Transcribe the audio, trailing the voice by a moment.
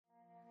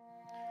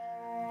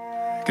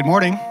Good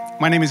morning.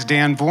 My name is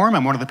Dan Vorm.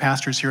 I'm one of the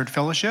pastors here at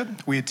Fellowship.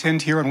 We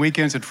attend here on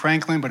weekends at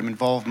Franklin, but I'm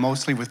involved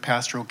mostly with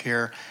pastoral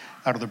care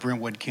out of the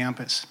Brentwood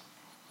campus.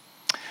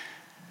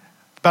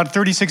 About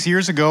 36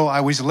 years ago, I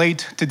was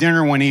late to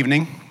dinner one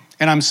evening,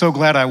 and I'm so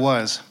glad I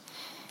was.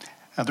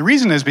 The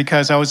reason is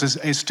because I was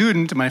a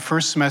student in my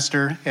first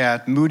semester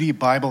at Moody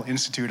Bible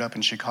Institute up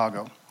in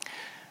Chicago.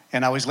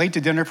 And I was late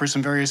to dinner for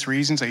some various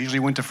reasons. I usually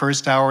went to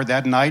first hour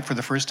that night. For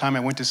the first time, I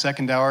went to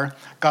second hour,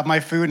 got my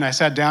food, and I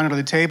sat down at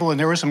the table, and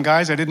there were some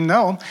guys I didn't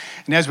know.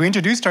 And as we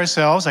introduced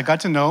ourselves, I got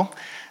to know,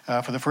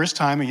 for the first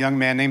time, a young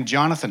man named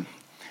Jonathan.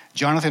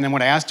 Jonathan, and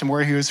when I asked him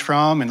where he was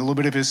from and a little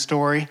bit of his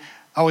story,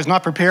 I was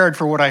not prepared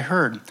for what I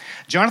heard.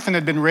 Jonathan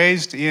had been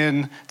raised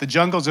in the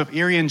jungles of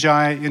Irian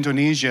Jaya,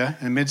 Indonesia,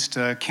 amidst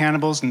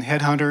cannibals and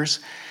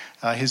headhunters.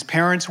 His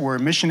parents were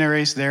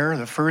missionaries there,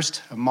 the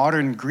first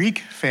modern Greek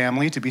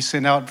family to be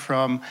sent out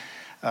from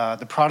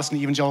the Protestant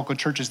evangelical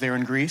churches there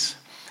in Greece.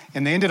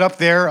 And they ended up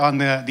there on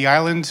the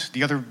island.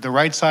 The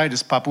right side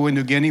is Papua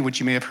New Guinea, which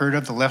you may have heard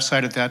of. The left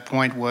side at that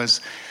point was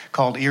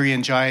called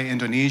Irian Jaya,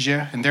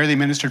 Indonesia. And there they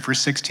ministered for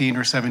 16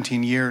 or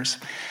 17 years.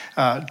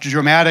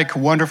 Dramatic,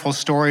 wonderful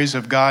stories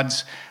of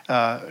God's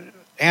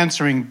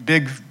answering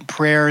big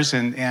prayers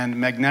and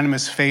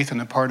magnanimous faith on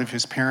the part of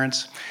his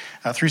parents.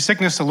 Through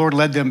sickness, the Lord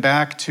led them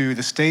back to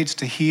the States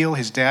to heal.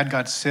 His dad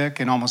got sick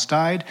and almost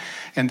died.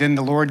 And then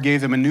the Lord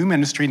gave them a new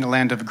ministry in the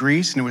land of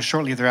Greece. And it was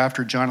shortly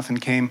thereafter Jonathan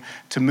came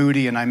to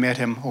Moody, and I met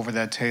him over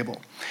that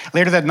table.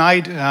 Later that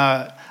night,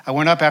 I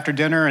went up after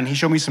dinner, and he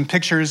showed me some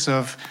pictures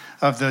of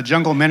the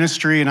jungle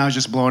ministry, and I was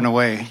just blown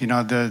away. You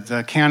know,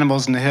 the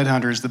cannibals and the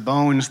headhunters, the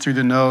bones through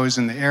the nose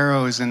and the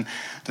arrows and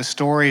the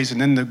stories,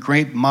 and then the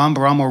great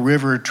Mambramo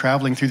River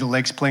traveling through the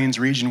Lakes Plains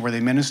region where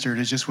they ministered.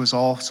 It just was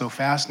all so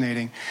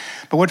fascinating.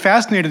 But what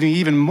fascinated me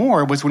even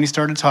more was when he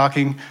started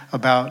talking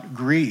about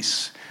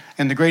Greece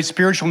and the great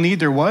spiritual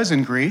need there was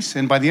in Greece.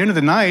 And by the end of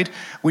the night,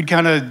 we'd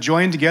kind of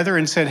joined together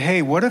and said,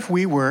 hey, what if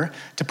we were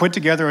to put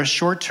together a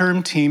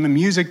short-term team, a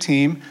music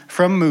team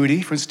from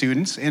Moody, for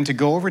students, and to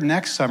go over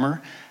next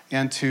summer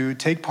and to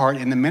take part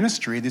in the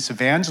ministry, this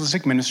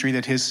evangelistic ministry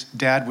that his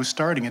dad was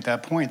starting at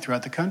that point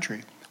throughout the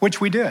country, which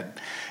we did.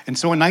 And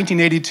so in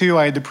 1982,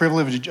 I had the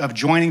privilege of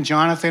joining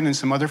Jonathan and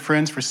some other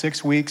friends for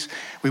 6 weeks.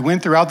 We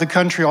went throughout the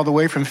country, all the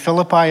way from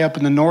Philippi up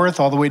in the north,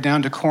 all the way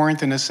down to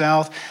Corinth in the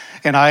south,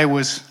 and I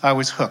was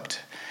hooked.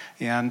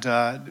 And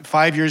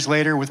 5 years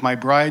later, with my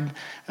bride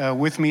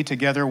with me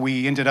together,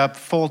 we ended up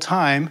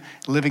full-time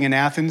living in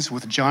Athens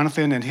with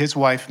Jonathan and his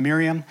wife,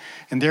 Miriam.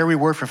 And there we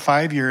were for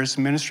 5 years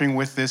ministering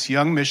with this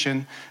young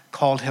mission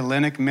called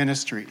Hellenic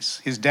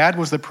Ministries. His dad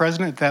was the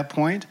president at that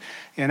point.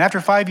 And after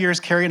 5 years,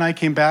 Carrie and I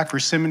came back for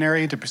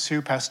seminary to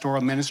pursue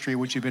pastoral ministry,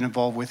 which we've been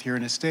involved with here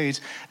in the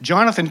States.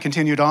 Jonathan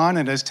continued on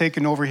and has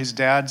taken over his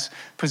dad's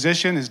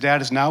position. His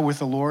dad is now with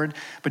the Lord.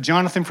 But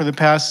Jonathan, for the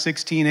past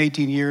 16,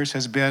 18 years,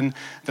 has been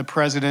the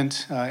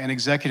president and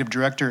executive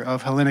director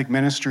of Hellenic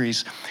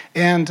Ministries.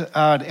 And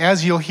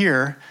as you'll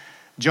hear,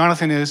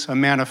 Jonathan is a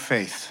man of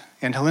faith.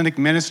 And Hellenic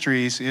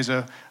Ministries is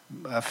a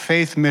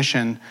faith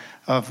mission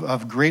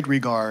of great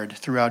regard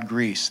throughout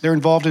Greece. They're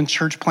involved in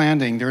church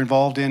planting. They're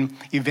involved in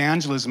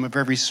evangelism of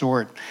every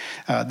sort.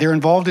 They're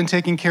involved in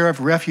taking care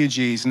of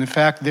refugees. And in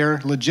fact, they're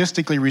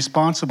logistically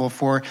responsible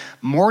for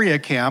Moria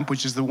Camp,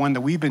 which is the one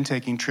that we've been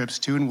taking trips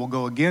to, and we'll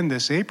go again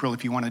this April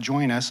if you want to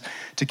join us,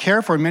 to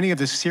care for many of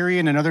the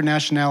Syrian and other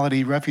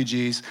nationality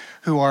refugees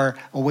who are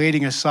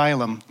awaiting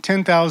asylum.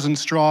 10,000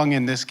 strong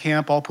in this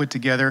camp, all put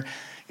together.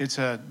 It's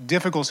a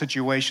difficult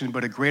situation,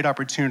 but a great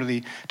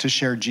opportunity to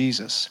share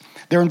Jesus.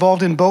 They're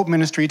involved in boat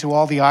ministry to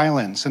all the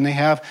islands, and they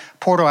have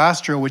Porto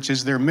Astro, which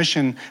is their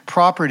mission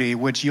property,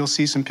 which you'll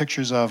see some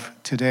pictures of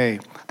today.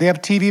 They have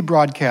TV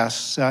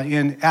broadcasts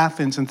in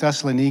Athens and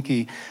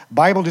Thessaloniki,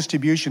 Bible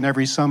distribution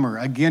every summer.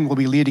 Again, we'll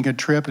be leading a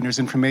trip, and there's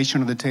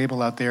information on the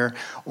table out there.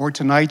 Or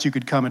tonight, you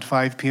could come at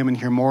 5 p.m. and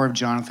hear more of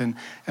Jonathan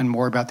and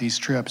more about these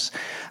trips.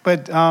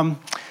 But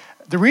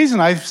the reason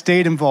I've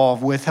stayed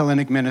involved with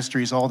Hellenic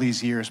Ministries all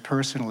these years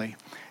personally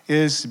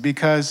is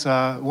because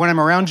when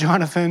I'm around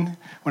Jonathan,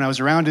 when I was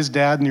around his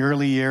dad in the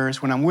early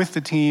years, when I'm with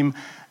the team,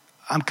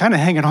 I'm kind of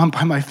hanging on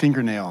by my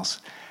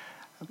fingernails.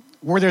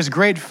 Where there's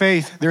great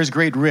faith, there's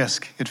great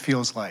risk, it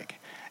feels like.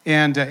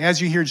 And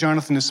as you hear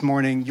Jonathan this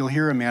morning, you'll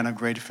hear a man of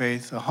great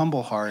faith, a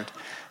humble heart,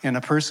 and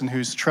a person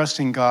who's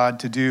trusting God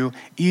to do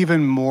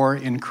even more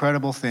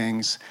incredible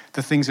things,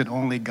 the things that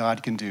only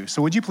God can do.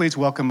 So would you please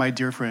welcome my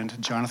dear friend,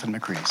 Jonathan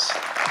McCrease.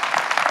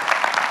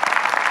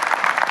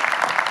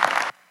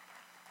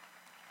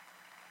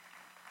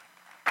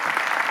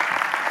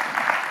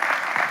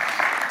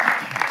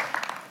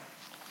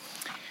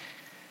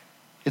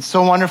 It's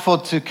so wonderful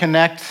to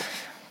connect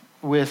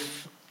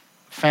with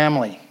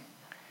family.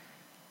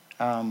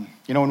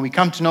 When we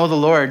come to know the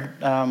Lord,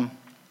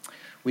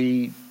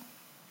 we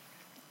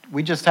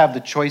just have the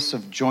choice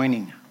of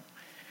joining.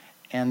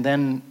 And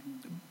then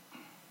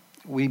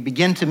we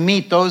begin to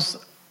meet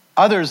those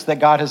others that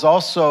God has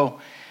also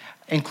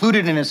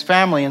included in his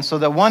family. And so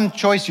the one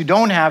choice you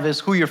don't have is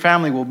who your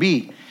family will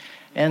be.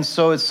 And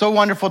so it's so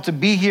wonderful to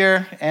be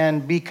here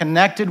and be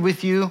connected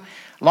with you.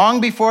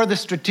 Long before the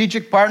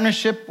strategic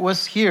partnership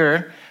was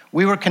here,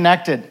 we were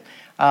connected.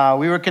 I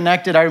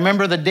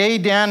remember the day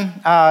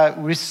Dan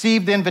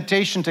received the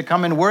invitation to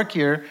come and work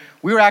here,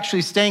 we were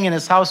actually staying in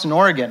his house in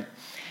Oregon.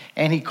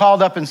 And he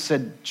called up and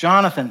said,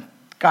 Jonathan,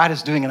 God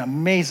is doing an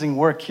amazing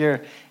work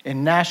here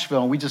in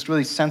Nashville. And we just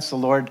really sense the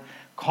Lord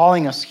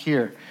calling us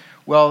here.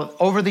 Well,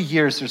 over the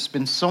years, there's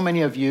been so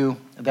many of you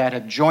that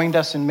have joined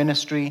us in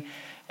ministry,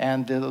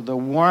 and the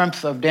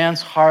warmth of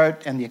Dan's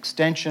heart and the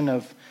extension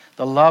of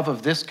the love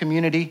of this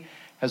community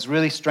has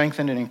really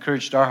strengthened and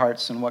encouraged our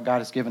hearts in what God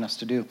has given us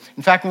to do.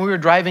 In fact, when we were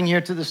driving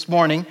here to this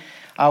morning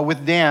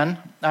with Dan,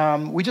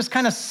 we just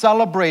kind of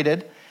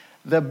celebrated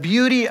the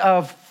beauty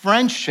of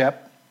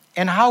friendship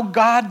and how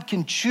God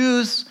can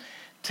choose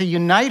to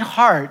unite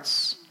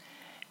hearts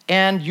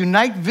and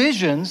unite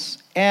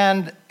visions,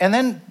 and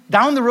then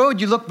down the road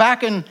you look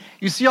back and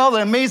you see all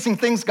the amazing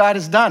things God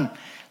has done.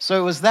 So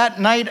it was that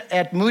night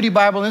at Moody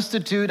Bible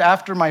Institute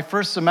after my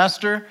first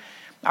semester,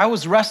 I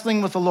was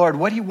wrestling with the Lord,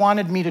 what he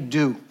wanted me to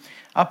do.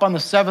 Up on the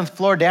 7th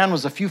floor, Dan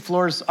was a few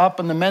floors up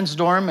in the men's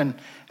dorm, and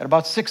at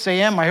about 6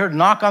 a.m., I heard a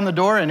knock on the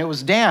door, and it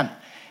was Dan.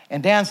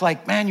 And Dan's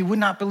like, man, you would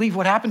not believe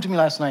what happened to me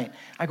last night.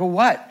 I go,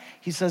 what?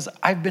 He says,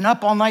 I've been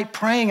up all night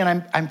praying,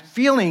 and I'm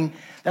feeling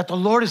that the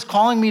Lord is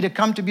calling me to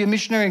come to be a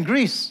missionary in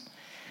Greece.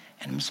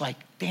 And I was like,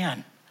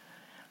 Dan,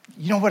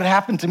 you know what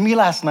happened to me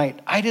last night?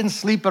 I didn't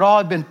sleep at all.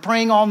 I've been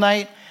praying all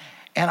night.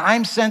 And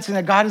I'm sensing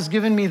that God has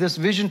given me this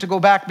vision to go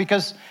back,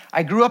 because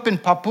I grew up in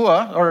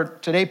Papua, or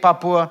today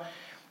Papua,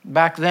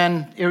 back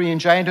then Irian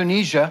Jaya,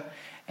 Indonesia.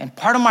 And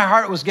part of my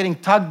heart was getting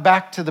tugged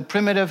back to the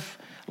primitive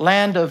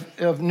land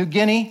of New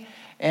Guinea.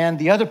 And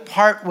the other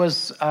part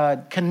was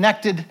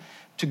connected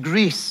to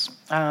Greece,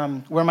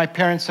 where my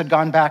parents had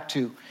gone back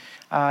to.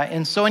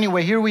 And so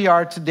anyway, here we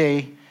are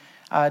today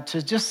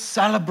to just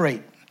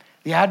celebrate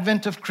the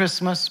advent of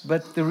Christmas,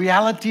 but the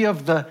reality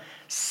of the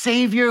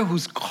Savior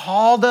who's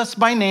called us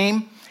by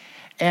name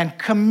and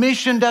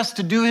commissioned us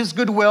to do his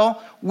good will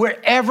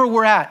wherever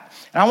we're at.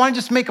 And I want to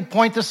just make a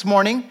point this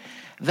morning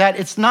that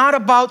it's not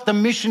about the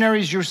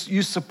missionaries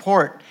you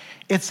support.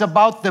 It's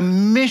about the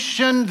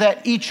mission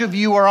that each of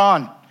you are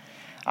on.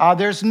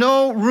 There's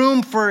no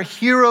room for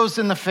heroes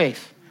in the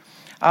faith.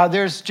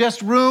 There's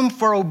just room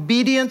for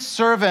obedient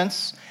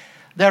servants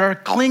that are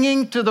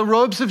clinging to the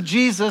robes of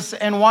Jesus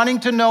and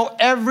wanting to know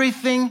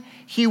everything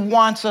he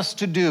wants us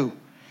to do.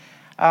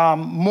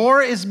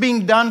 More is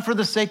being done for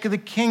the sake of the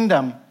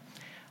kingdom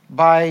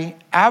by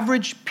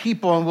average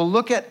people, and we'll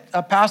look at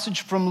a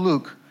passage from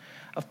Luke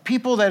of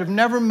people that have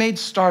never made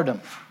stardom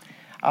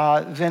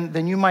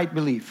than you might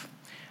believe.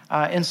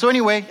 And so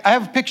anyway, I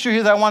have a picture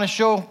here that I want to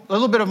show a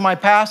little bit of my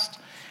past.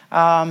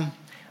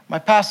 My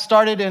past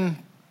started in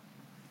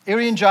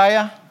Irian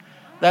Jaya.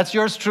 That's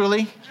yours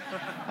truly.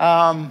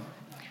 So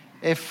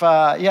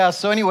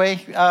anyway,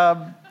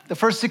 the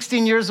first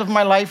 16 years of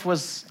my life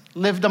was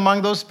lived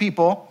among those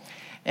people.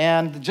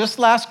 And just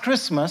last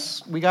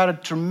Christmas, we got a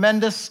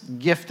tremendous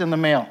gift in the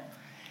mail.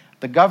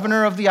 The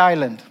governor of the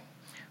island,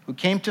 who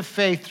came to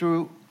faith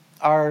through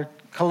our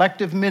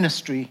collective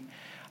ministry,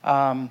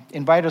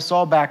 invited us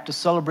all back to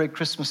celebrate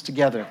Christmas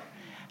together.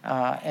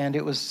 And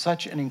it was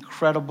such an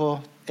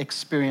incredible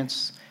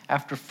experience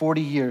after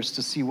 40 years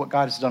to see what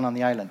God has done on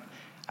the island.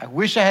 I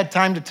wish I had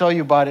time to tell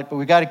you about it, but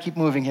we got to keep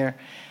moving here.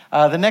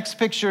 The next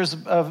picture is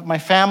of my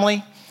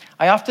family.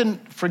 I often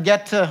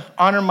forget to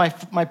honor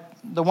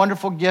the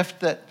wonderful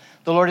gift that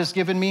the Lord has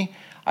given me.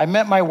 I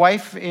met my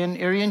wife in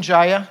Irian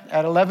Jaya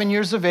at 11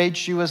 years of age.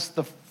 She was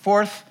the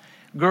 4th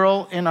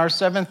girl in our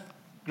 7th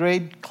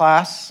grade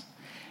class,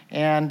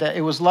 and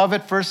it was love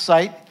at first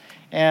sight,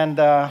 and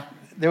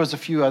there was a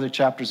few other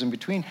chapters in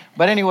between.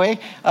 But anyway,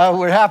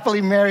 we're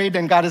happily married,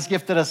 and God has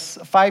gifted us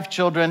 5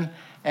 children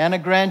and a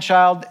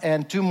grandchild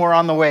and 2 more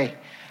on the way.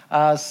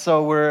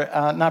 So we're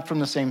not from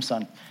the same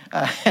son.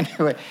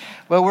 Anyway,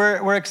 but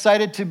we're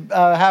excited to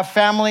have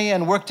family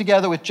and work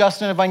together with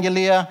Justin and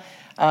Evangelia.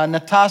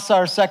 Natasa,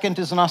 our second,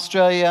 is in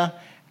Australia.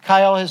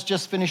 Kyle has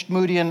just finished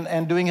Moody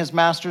and doing his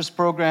master's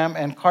program.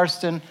 And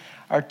Karsten,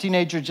 our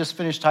teenager, just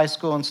finished high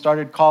school and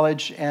started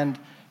college. And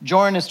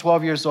Joran is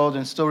 12 years old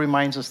and still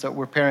reminds us that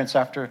we're parents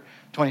after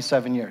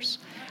 27 years.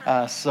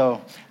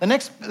 So the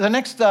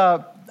next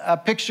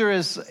picture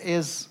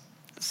is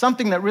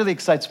something that really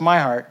excites my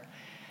heart.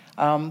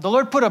 The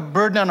Lord put a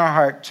burden on our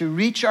heart to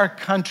reach our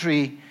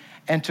country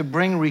and to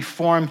bring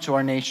reform to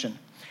our nation.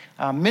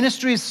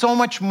 Ministry is so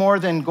much more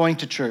than going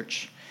to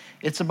church.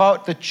 It's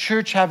about the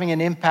church having an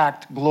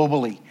impact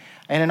globally.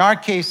 And in our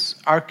case,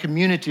 our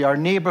community, our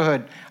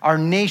neighborhood, our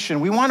nation.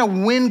 We want to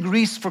win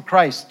Greece for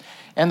Christ.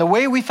 And the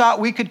way we thought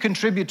we could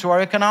contribute to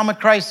our economic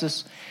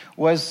crisis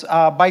was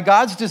by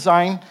God's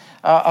design,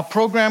 a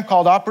program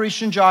called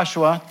Operation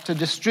Joshua to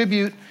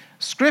distribute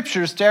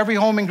scriptures to every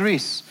home in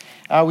Greece.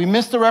 We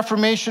missed the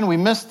Reformation, we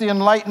missed the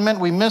Enlightenment,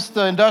 we missed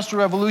the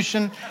Industrial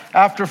Revolution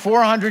after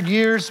 400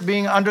 years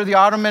being under the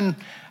Ottoman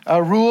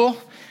rule.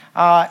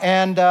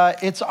 And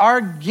it's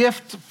our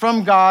gift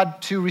from God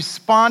to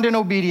respond in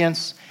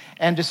obedience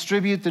and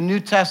distribute the New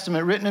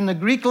Testament written in the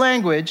Greek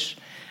language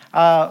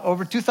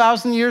over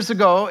 2,000 years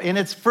ago in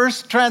its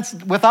first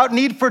without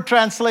need for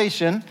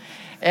translation,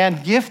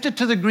 and gifted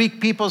to the Greek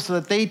people so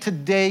that they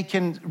today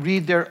can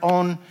read their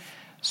own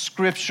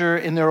scripture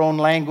in their own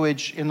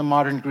language in the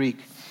modern Greek.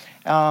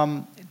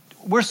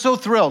 We're so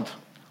thrilled.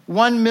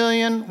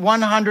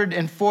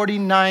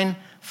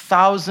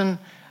 1,149,000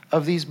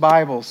 of these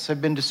Bibles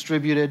have been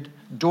distributed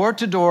door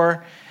to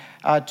door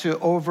to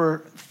over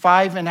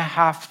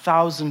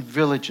 5,500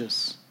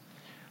 villages.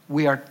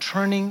 We are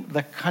turning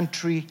the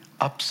country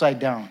upside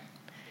down.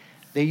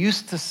 They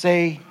used to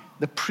say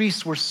the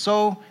priests were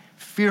so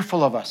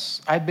fearful of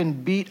us. I've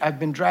been beat, I've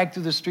been dragged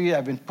through the street,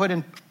 I've been put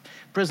in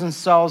prison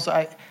cells,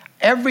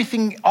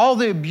 everything, all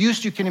the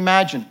abuse you can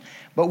imagine.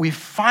 But we've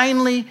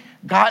finally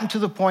gotten to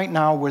the point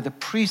now where the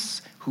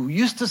priests who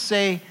used to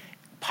say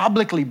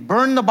publicly,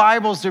 burn the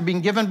Bibles, they're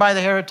being given by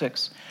the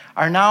heretics,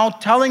 are now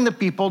telling the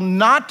people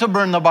not to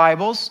burn the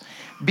Bibles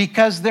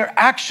because they're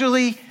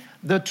actually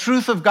the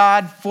truth of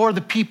God for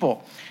the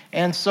people.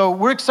 And so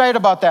we're excited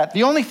about that.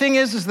 The only thing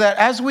is that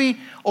as we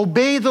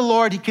obey the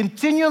Lord, He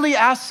continually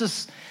asks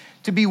us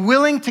to be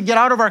willing to get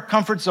out of our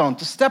comfort zone,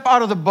 to step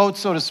out of the boat,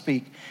 so to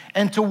speak,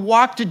 and to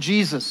walk to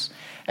Jesus.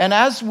 And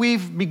as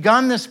we've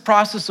begun this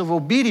process of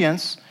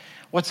obedience,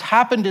 what's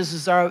happened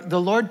is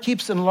the Lord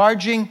keeps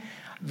enlarging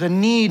the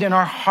need in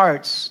our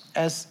hearts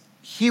as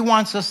He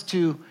wants us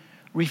to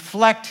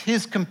reflect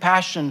His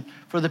compassion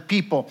for the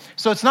people.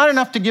 So it's not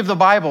enough to give the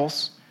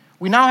Bibles.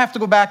 We now have to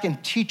go back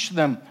and teach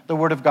them the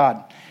Word of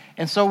God.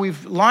 And so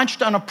we've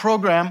launched on a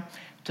program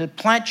to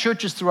plant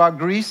churches throughout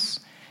Greece.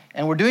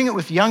 And we're doing it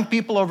with young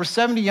people. Over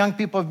 70 young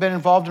people have been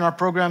involved in our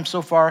program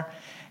so far.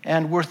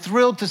 And we're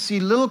thrilled to see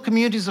little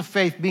communities of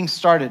faith being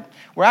started.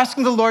 We're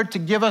asking the Lord to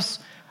give us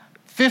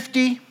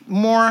 50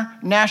 more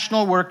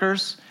national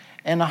workers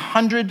and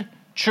 100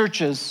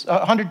 churches,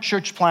 100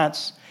 church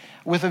plants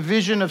with a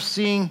vision of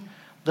seeing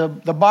the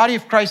body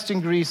of Christ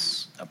in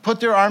Greece put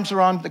their arms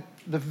around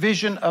the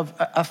vision of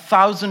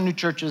 1,000 new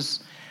churches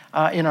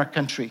in our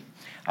country.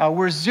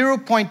 We're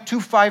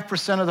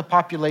 0.25% of the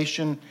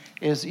population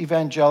is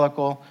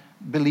evangelical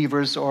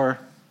believers, or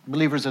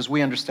believers as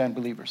we understand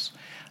believers,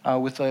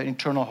 with an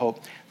eternal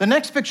hope. The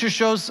next picture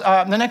shows,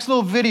 the next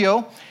little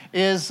video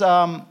is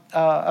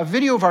a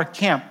video of our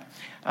camp.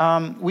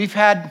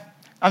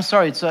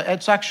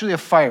 It's actually a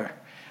fire.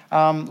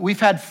 We've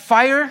had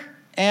fire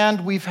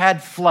and we've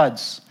had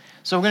floods.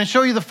 So we're going to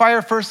show you the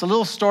fire first, a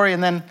little story,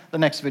 and then the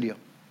next video.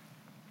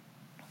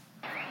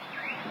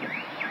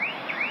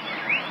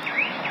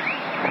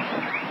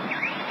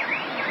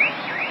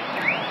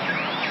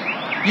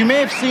 You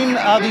may have seen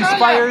these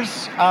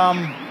fires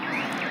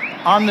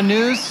on the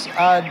news,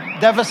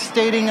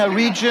 devastating a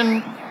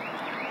region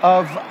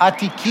of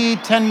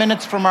Atiki, 10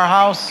 minutes from our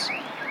house.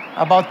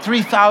 About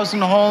 3,000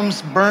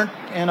 homes burnt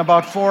in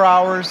about 4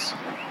 hours.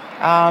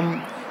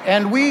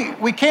 And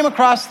we came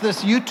across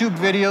this YouTube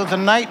video the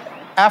night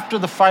after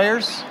the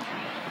fires,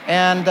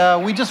 and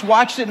we just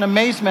watched it in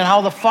amazement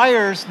how the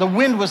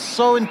wind was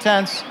so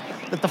intense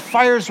that the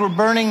fires were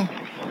burning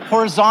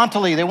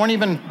horizontally. They weren't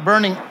even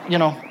burning,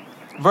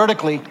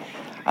 vertically.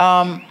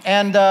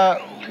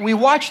 We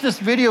watched this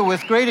video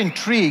with great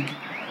intrigue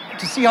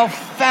to see how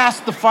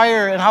fast the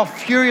fire and how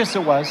furious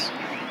it was,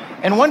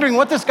 and wondering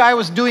what this guy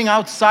was doing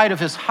outside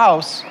of his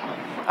house.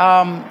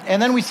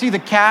 And then we see the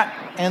cat,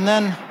 and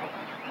then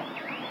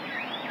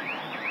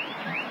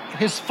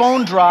his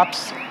phone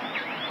drops,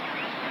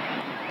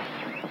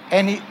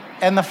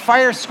 and the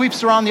fire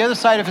sweeps around the other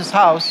side of his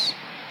house.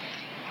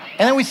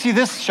 And then we see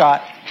this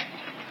shot,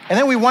 and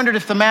then we wondered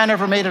if the man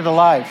ever made it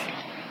alive.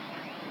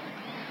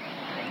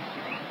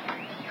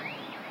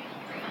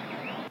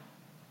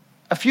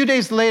 A few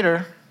days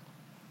later,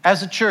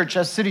 as a church,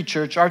 as City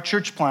Church, our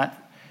church plant,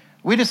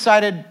 we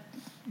decided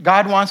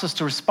God wants us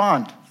to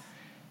respond.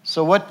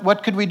 So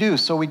what could we do?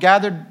 So we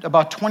gathered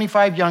about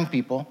 25 young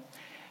people,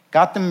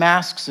 got them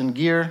masks and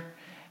gear,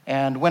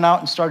 and went out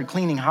and started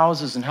cleaning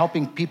houses and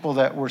helping people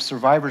that were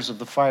survivors of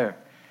the fire.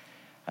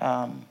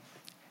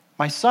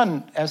 My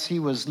son, as he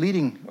was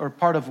leading or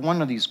part of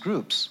one of these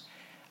groups,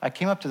 I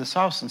came up to this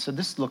house and said,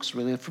 "This looks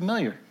really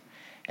familiar."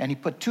 And he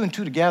put two and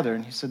two together,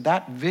 and he said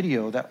that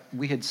video that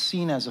we had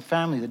seen as a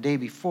family the day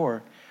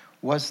before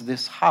was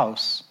this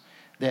house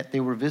that they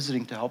were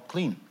visiting to help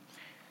clean.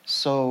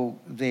 So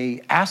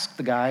they asked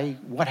the guy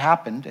what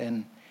happened,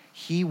 and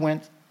he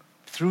went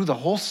through the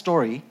whole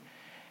story.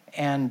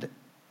 And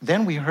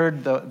then we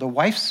heard the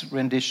wife's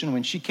rendition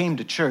when she came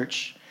to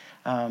church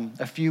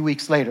a few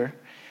weeks later.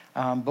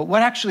 But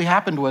what actually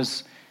happened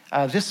was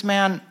this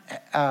man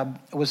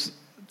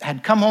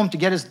had come home to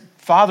get his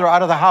father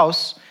out of the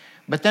house,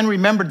 but then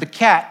remembered the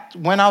cat,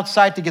 went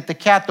outside to get the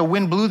cat. The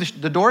wind blew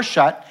the door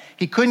shut.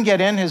 He couldn't get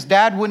in. His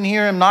dad wouldn't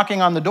hear him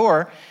knocking on the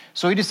door,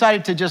 so he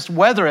decided to just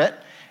weather it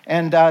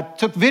and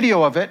took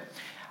video of it.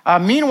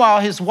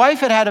 Meanwhile, his wife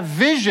had a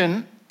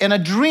vision and a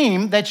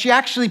dream that she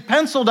actually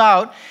penciled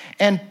out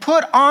and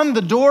put on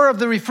the door of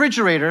the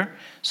refrigerator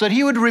so that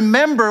he would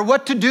remember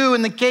what to do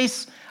in the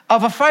case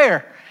of a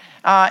fire.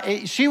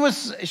 She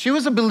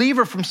was a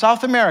believer from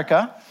South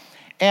America,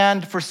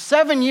 and for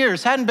 7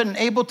 years hadn't been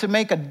able to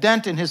make a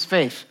dent in his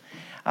faith.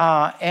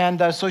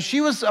 So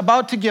she was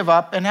about to give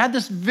up and had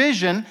this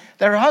vision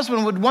that her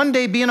husband would one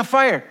day be in a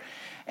fire.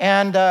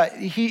 And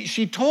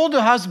she told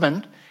the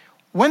husband,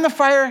 when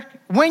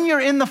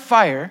you're in the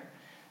fire,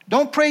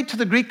 don't pray to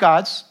the Greek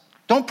gods,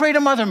 don't pray to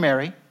Mother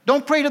Mary,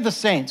 don't pray to the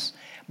saints,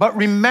 but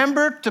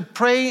remember to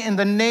pray in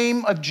the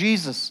name of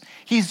Jesus.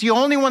 He's the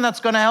only one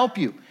that's going to help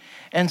you.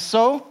 And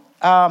so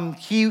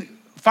he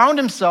found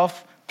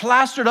himself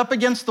plastered up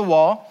against the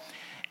wall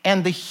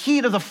and the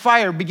heat of the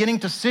fire beginning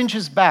to singe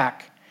his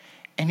back.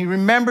 And he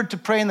remembered to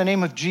pray in the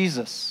name of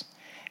Jesus.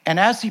 And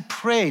as he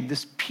prayed,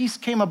 this peace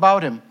came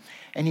about him.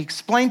 And he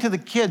explained to the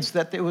kids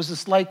that there was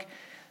this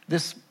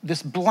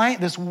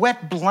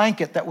wet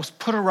blanket that was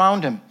put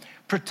around him,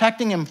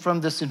 protecting him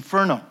from this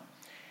inferno.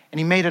 And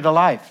he made it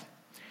alive.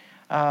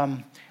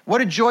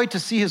 What a joy to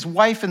see his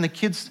wife and the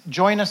kids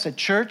join us at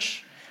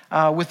church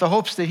with the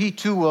hopes that he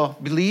too will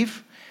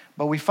believe.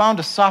 But we found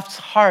a soft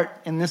heart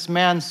in this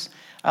man's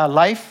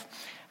life.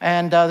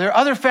 And there are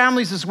other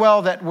families as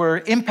well that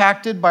were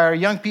impacted by our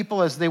young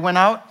people as they went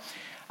out.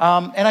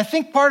 And I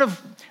think part of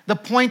the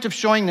point of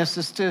showing this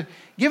is to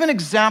give an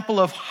example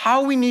of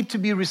how we need to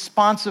be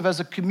responsive as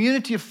a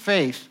community of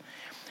faith,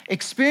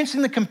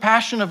 experiencing the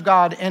compassion of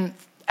God and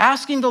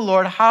asking the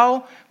Lord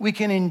how we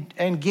can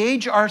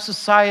engage our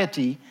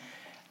society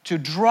to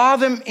draw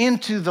them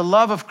into the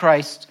love of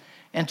Christ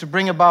and to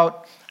bring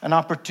about an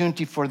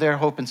opportunity for their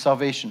hope and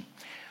salvation.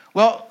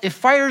 Well, if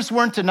fires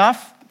weren't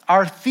enough,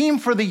 our theme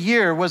for the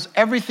year was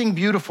Everything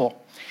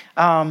Beautiful.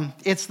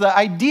 It's the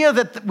idea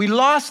that we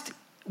lost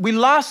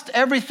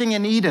everything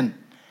in Eden,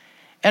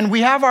 and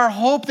we have our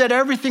hope that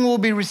everything will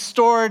be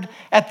restored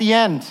at the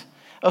end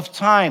of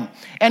time.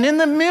 And in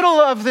the middle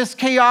of this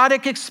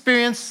chaotic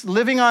experience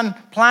living on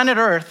planet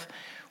Earth,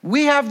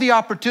 we have the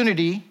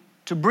opportunity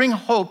to bring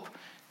hope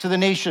to the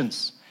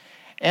nations.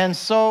 And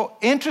so,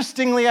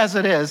 interestingly as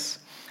it is,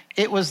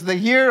 it was the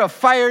year of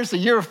fires, the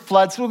year of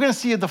floods. So we're going to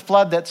see the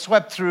flood that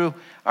swept through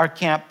our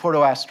camp,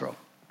 Porto Astro.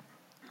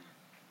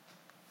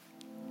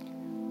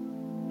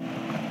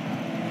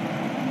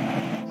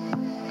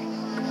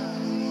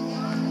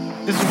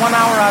 This is 1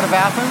 hour out of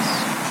Athens.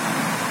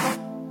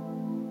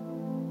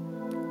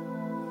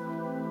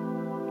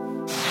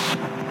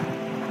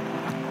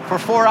 For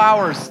 4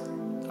 hours,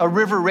 a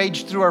river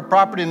raged through our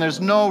property, and there's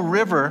no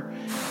river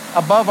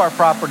above our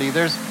property.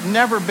 There's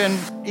never been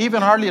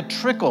even hardly a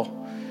trickle,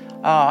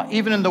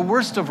 even in the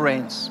worst of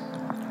rains.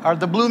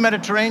 The blue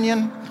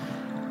Mediterranean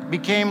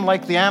became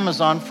like the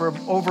Amazon for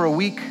over a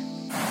week.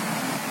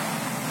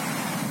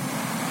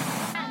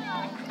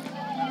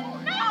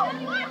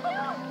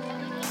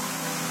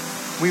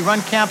 We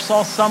run camps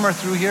all summer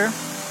through here,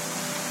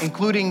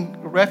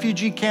 including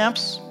refugee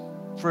camps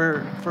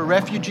for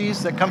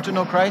refugees that come to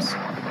know Christ.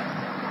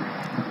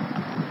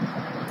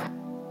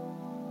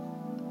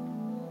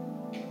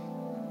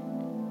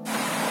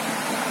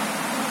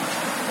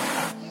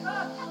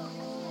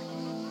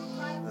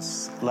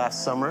 This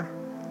last summer,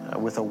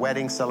 with a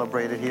wedding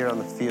celebrated here on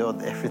the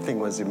field, everything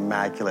was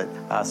immaculate.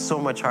 So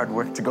much hard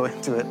work to go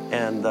into it,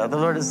 and the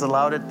Lord has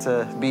allowed it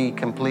to be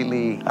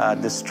completely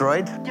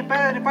destroyed.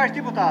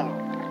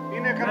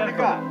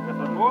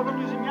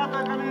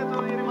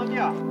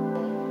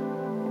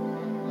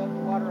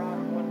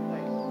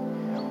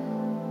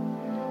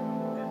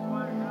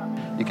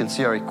 You can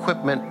see our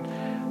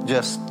equipment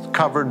just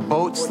covered,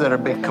 boats that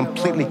have been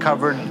completely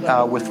covered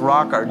with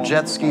rock, our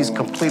jet skis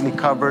completely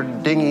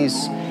covered,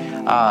 dinghies,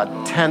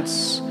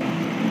 tents.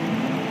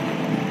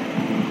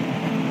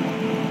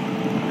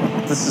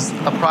 This is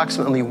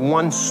approximately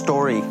 1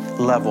 story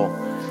level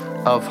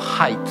of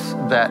height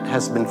that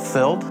has been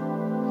filled.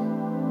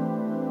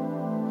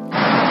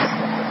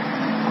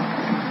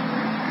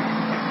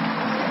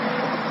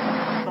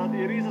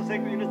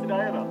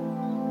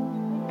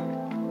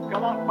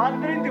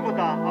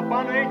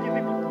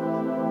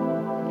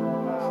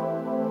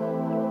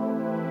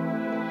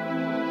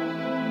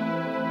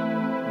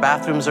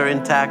 Bathrooms are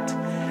intact.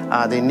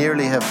 They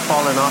nearly have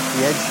fallen off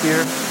the edge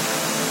here.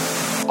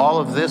 All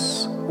of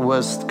this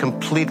was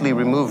completely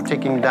removed,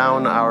 taking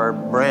down our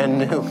brand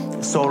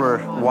new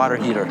solar water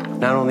heater.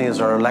 Not only is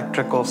our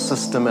electrical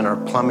system and our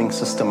plumbing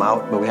system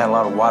out, but we had a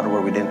lot of water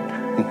where we didn't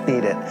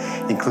need it,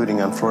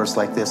 including on floors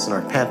like this in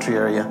our pantry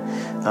area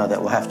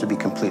that will have to be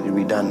completely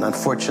redone.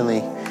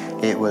 Unfortunately,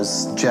 it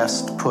was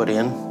just put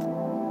in.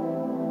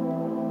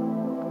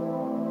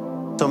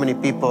 So many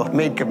people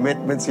made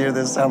commitments here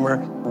this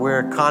summer.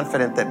 We're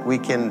confident that we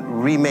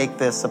can remake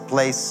this a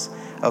place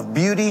of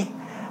beauty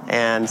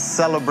and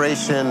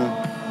celebration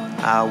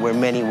where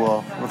many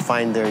will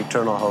find their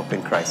eternal hope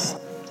in Christ.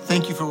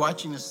 Thank you for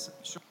watching this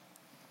show.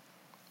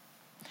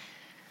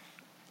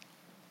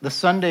 The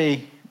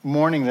Sunday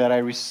morning that I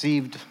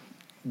received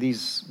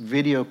these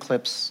video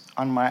clips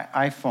on my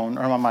iPhone,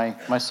 or on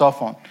my cell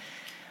phone,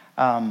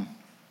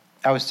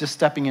 I was just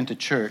stepping into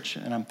church,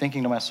 and I'm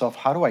thinking to myself,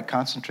 how do I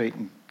concentrate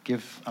and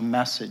give a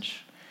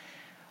message?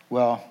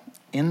 Well,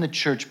 in the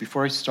church,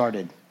 before I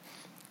started,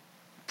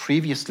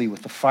 previously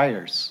with the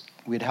fires,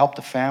 we had helped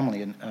a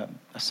family,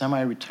 a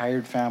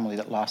semi-retired family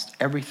that lost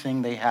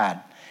everything they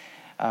had.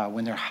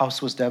 When their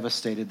house was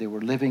devastated, they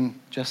were living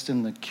just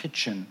in the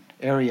kitchen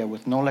area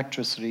with no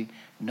electricity,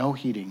 no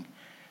heating.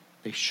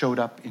 They showed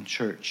up in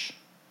church.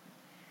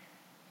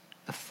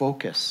 The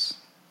focus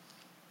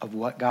of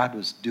what God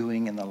was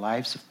doing in the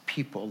lives of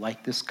people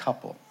like this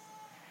couple,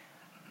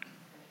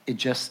 it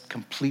just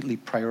completely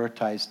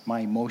prioritized my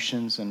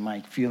emotions and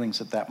my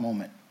feelings at that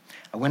moment.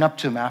 I went up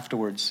to them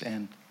afterwards,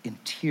 and in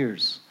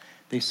tears,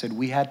 they said,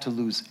 we had to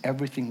lose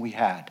everything we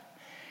had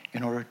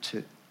in order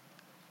to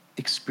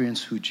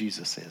experience who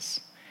Jesus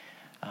is.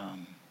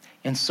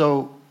 And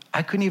so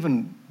I couldn't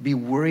even be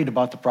worried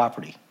about the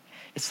property.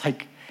 It's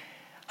like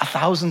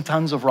 1,000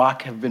 tons of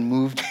rock have been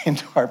moved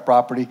into our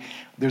property.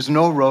 There's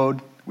no road.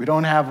 We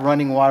don't have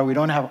running water. We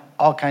don't have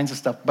all kinds of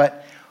stuff.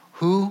 But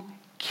who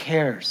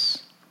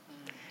cares?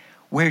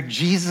 Where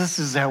Jesus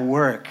is at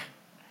work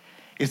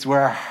is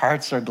where our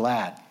hearts are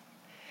glad.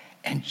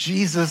 And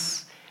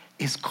Jesus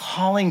is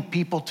calling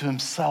people to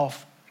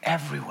himself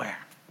everywhere.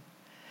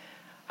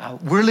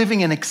 We're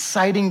living in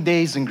exciting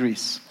days in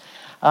Greece.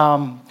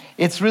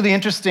 It's really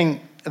interesting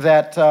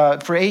that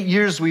for 8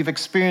 years we've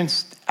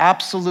experienced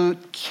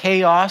absolute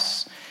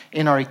chaos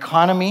in our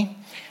economy.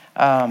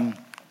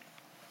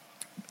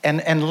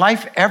 And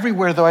life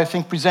everywhere, though, I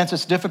think presents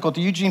its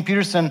difficulty. Eugene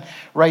Peterson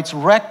writes,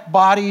 wrecked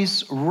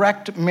bodies,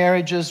 wrecked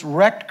marriages,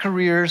 wrecked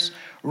careers,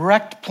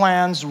 wrecked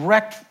plans,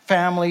 wrecked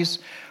families,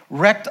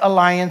 wrecked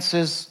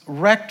alliances,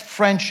 wrecked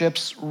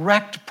friendships,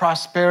 wrecked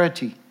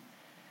prosperity.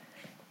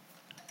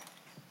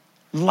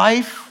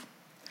 Life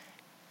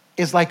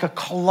is like a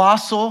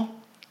colossal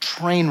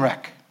train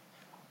wreck.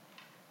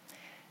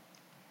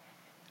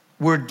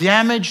 We're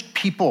damaged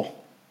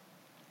people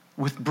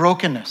with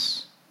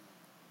brokenness.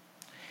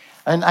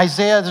 In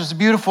Isaiah, there's a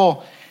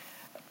beautiful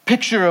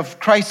picture of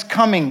Christ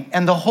coming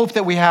and the hope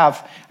that we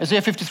have.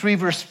 Isaiah 53,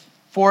 verse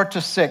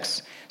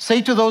 4-6.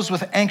 Say to those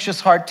with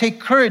anxious heart, take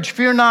courage,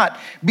 fear not.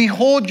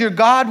 Behold, your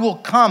God will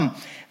come.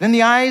 Then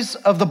the eyes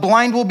of the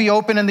blind will be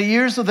open and the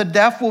ears of the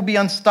deaf will be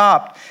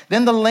unstopped.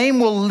 Then the lame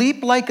will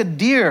leap like a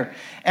deer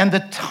and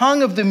the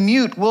tongue of the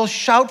mute will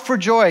shout for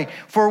joy.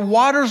 For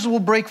waters will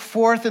break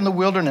forth in the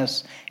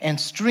wilderness and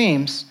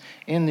streams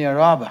in the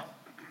Arabah.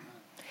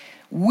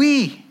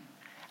 We,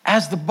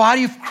 as the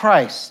body of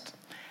Christ,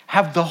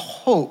 have the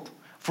hope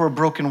for a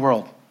broken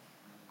world.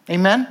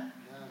 Amen?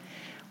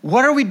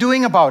 What are we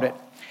doing about it?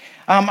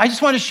 I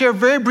just want to share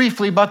very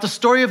briefly about the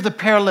story of the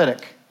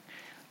paralytic.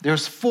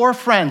 There's 4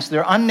 friends.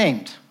 They're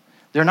unnamed.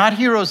 They're not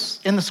heroes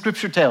in the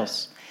scripture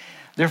tales.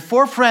 They're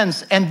 4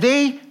 friends, and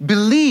they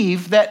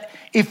believe that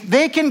if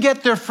they can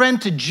get their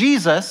friend to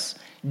Jesus,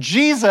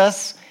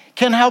 Jesus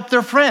can help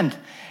their friend.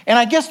 And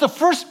I guess the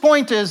first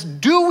point is,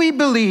 do we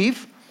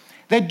believe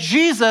that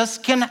Jesus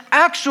can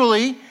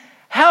actually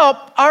help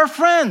our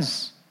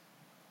friends?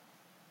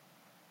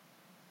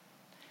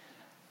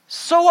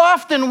 So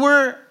often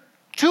we're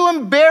too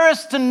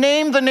embarrassed to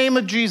name the name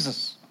of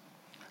Jesus,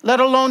 let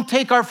alone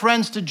take our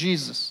friends to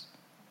Jesus.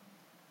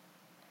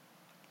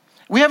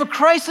 We have a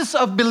crisis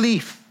of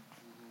belief.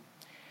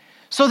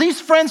 So these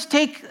friends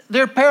take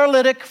their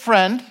paralytic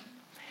friend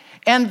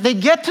and they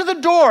get to the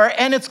door,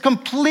 and it's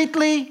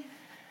completely,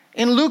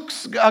 in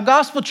Luke's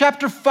Gospel,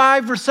 chapter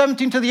 5, verse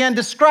 17 to the end,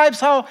 describes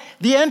how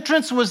the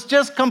entrance was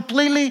just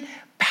completely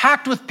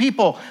packed with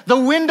people. The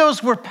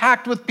windows were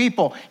packed with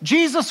people.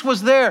 Jesus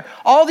was there.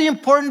 All the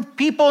important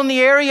people in the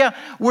area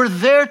were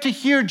there to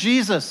hear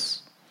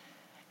Jesus.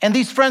 And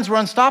these friends were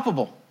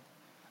unstoppable.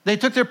 They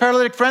took their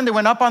paralytic friend. They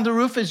went up on the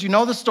roof, as you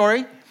know the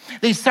story.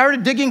 They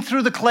started digging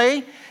through the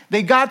clay.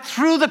 They got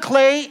through the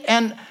clay,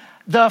 and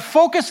the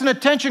focus and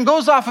attention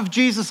goes off of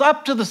Jesus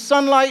up to the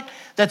sunlight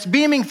that's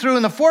beaming through,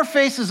 and the 4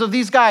 faces of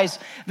these guys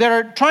that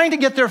are trying to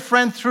get their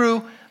friend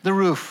through the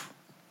roof.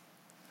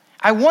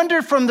 I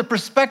wonder, from the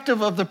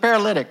perspective of the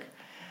paralytic,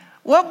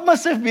 what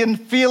must have been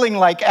feeling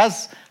like,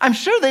 as I'm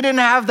sure they didn't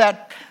have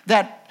that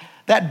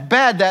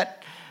bed,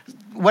 that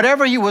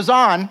whatever he was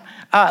on,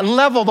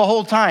 level the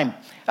whole time.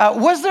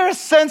 Was there a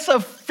sense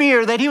of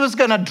fear that he was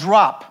going to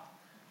drop?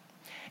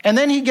 And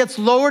then he gets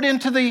lowered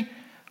into the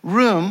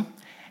room,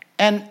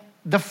 and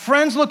the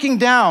friends looking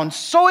down,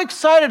 so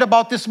excited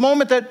about this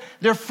moment that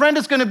their friend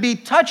is going to be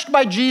touched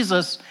by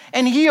Jesus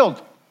and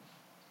healed.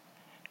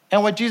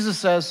 And what Jesus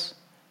says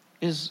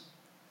is,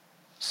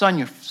 son,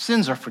 your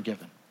sins are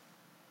forgiven.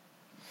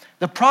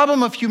 The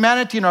problem of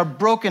humanity and our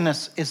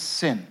brokenness is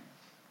sin.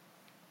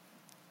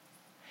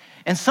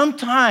 And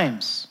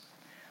sometimes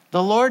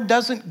the Lord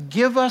doesn't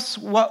give us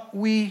what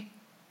we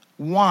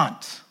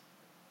want.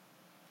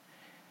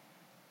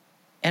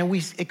 And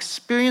we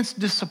experience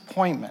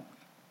disappointment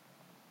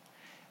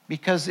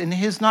because in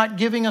his not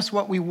giving us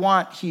what we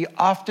want, he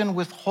often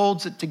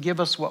withholds it to give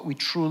us what we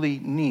truly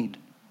need.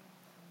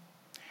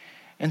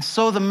 And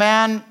so the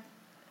man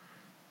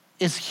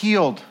is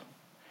healed,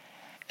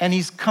 and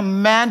he's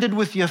commanded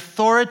with the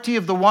authority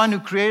of the one who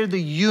created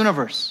the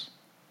universe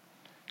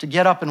to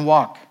get up and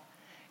walk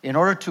in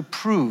order to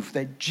prove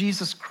that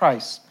Jesus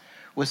Christ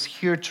was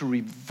here to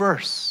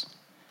reverse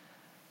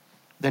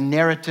the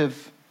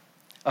narrative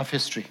of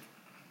history.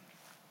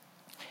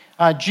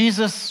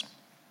 Jesus,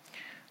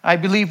 I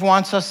believe,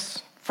 wants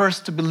us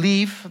first to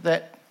believe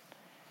that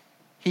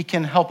he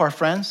can help our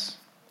friends.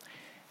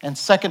 And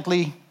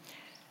secondly,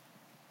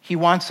 he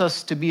wants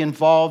us to be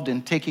involved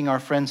in taking our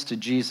friends to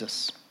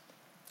Jesus.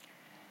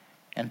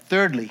 And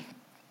thirdly,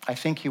 I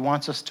think he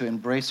wants us to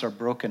embrace our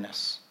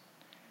brokenness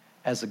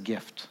as a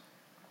gift.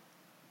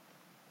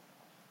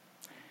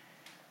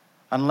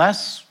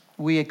 Unless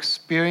we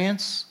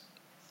experience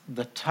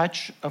the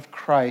touch of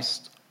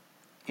Christ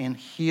in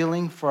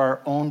healing for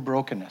our own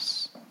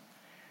brokenness,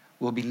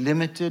 we'll be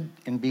limited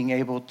in being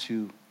able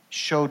to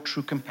show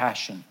true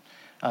compassion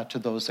to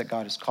those that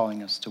God is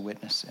calling us to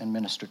witness and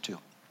minister to.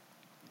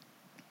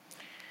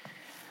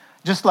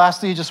 Just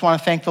lastly, I just want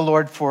to thank the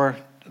Lord for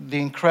the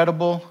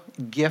incredible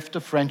gift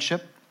of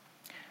friendship,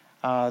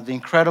 the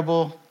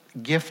incredible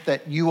gift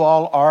that you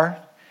all are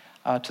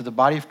to the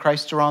body of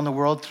Christ around the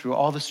world through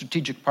all the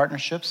strategic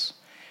partnerships.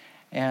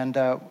 And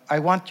I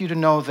want you to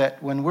know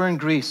that when we're in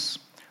Greece,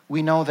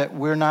 we know that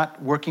we're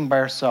not working by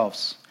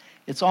ourselves.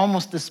 It's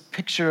almost this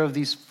picture of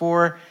these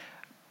four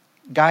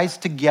guys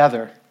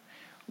together.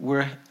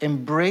 We're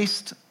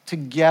embraced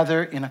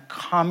together in a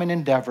common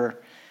endeavor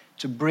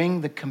to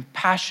bring the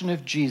compassion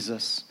of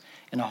Jesus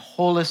in a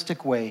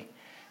holistic way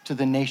to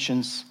the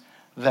nations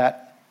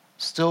that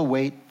still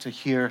wait to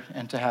hear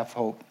and to have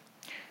hope.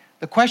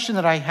 The question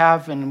that I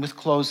have, and with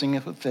closing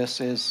with this,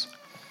 is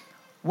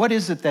what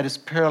is it that is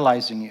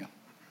paralyzing you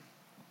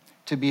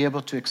to be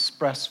able to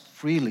express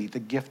freely the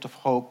gift of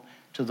hope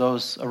to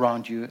those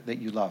around you that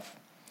you love?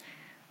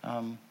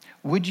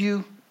 Would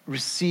you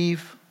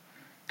receive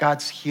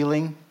God's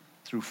healing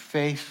through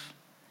faith,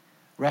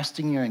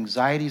 resting your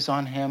anxieties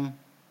on him,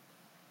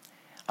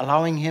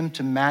 allowing him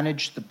to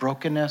manage the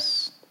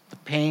brokenness, the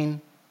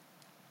pain?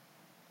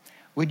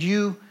 Would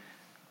you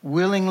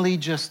willingly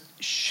just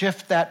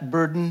shift that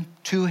burden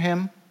to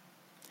him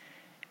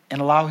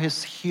and allow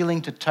his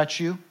healing to touch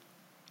you?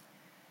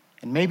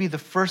 And maybe the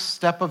first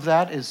step of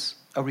that is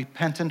a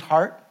repentant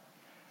heart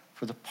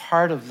for the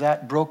part of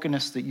that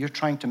brokenness that you're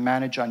trying to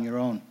manage on your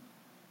own.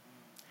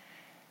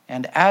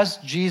 And as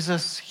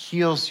Jesus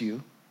heals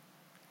you,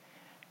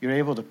 you're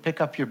able to pick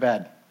up your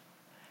bed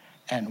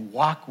and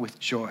walk with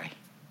joy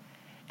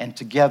and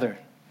together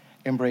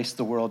embrace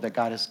the world that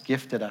God has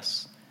gifted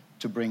us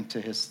to bring to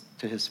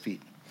his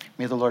feet.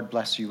 May the Lord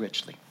bless you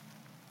richly.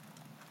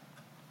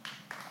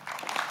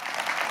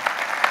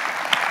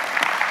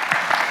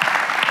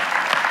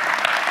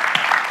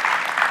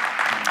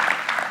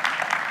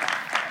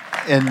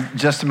 In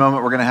just a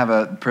moment, we're going to have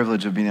a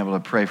privilege of being able to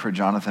pray for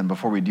Jonathan.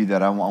 Before we do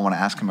that, I want to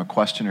ask him a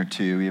question or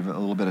two. We have a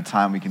little bit of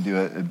time. We can do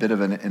a bit of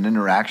an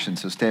interaction,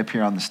 so stay up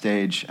here on the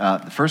stage.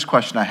 The first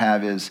question I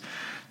have is,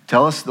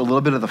 tell us a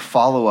little bit of the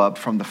follow-up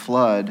from the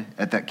flood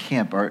at that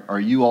camp. Are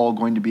you all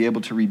going to be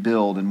able to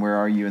rebuild, and where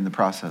are you in the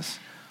process?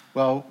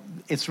 Well,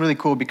 it's really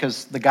cool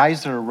because the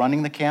guys that are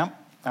running the camp,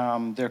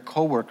 they're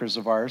co-workers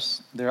of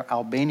ours. They're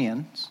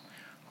Albanians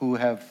who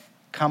have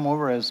come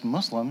over as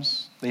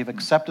Muslims. They've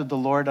accepted the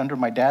Lord under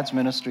my dad's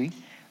ministry.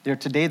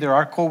 Today they're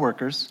our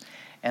co-workers.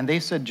 And they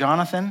said,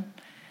 Jonathan,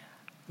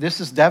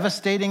 this is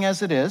devastating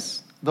as it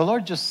is. The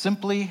Lord just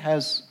simply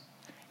has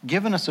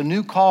given us a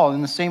new call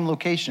in the same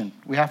location.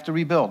 We have to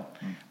rebuild.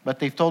 But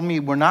they've told me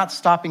we're not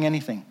stopping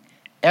anything.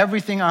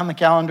 Everything on the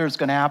calendar is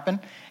going to happen.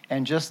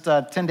 And just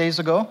 10 days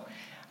ago,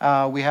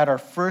 we had our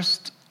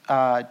first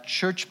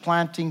church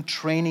planting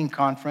training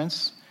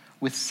conference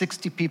with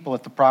 60 people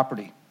at the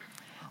property.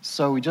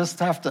 So we just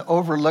have to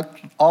overlook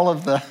all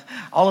of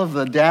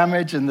the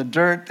damage and the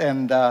dirt,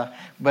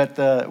 but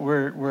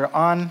we're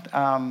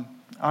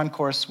on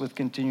course with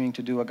continuing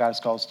to do what God has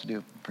called us to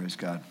do. Praise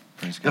God.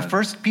 Praise God. The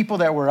first people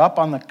that were up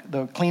on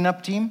the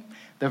cleanup team,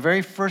 the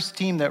very first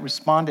team that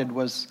responded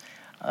was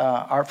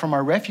from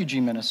our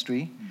refugee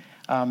ministry,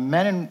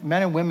 men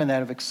and women that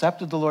have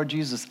accepted the Lord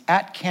Jesus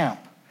at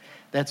camp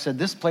that said,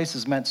 this place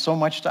has meant so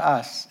much to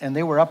us, and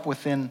they were up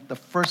within the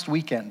first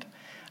weekend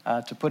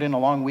to put in a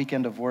long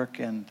weekend of work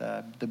and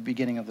the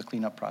beginning of the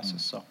cleanup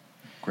process. So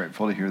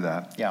grateful to hear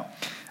that. Yeah.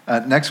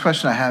 Next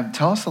question I have,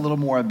 tell us a little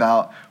more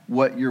about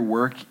what your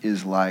work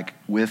is like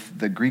with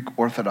the Greek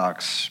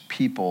Orthodox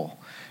people,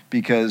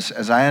 because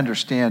as I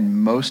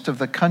understand, most of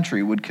the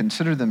country would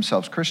consider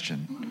themselves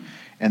Christian,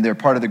 and they're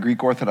part of the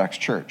Greek Orthodox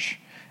Church.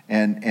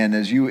 And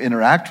as you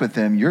interact with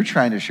them, you're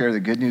trying to share the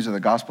good news of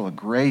the gospel of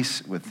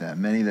grace with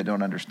them, many that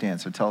don't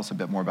understand. So tell us a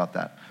bit more about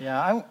that.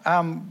 Yeah,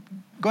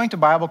 going to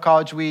Bible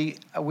college, we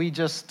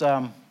just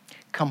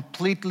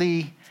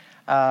completely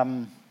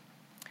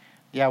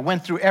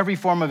went through every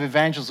form of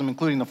evangelism,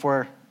 including the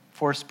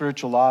four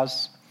spiritual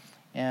laws.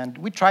 And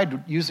we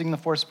tried using the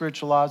four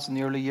spiritual laws in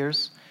the early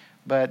years,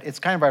 but it's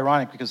kind of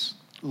ironic because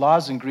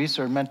laws in Greece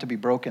are meant to be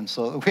broken,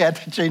 so we had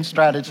to change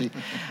strategy.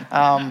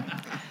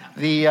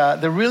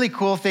 The really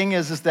cool thing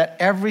is that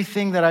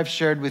everything that I've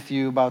shared with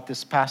you about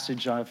this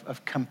passage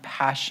of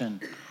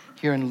compassion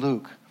here in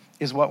Luke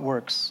is what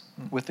works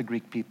with the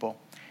Greek people.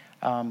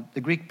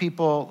 The Greek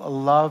people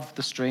love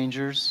the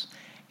strangers,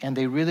 and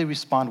they really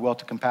respond well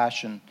to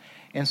compassion.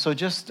 And so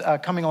just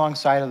coming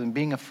alongside of them,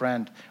 being a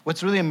friend.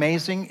 What's really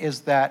amazing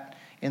is that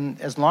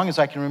as long as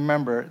I can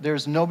remember,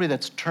 there's nobody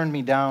that's turned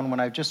me down when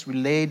I've just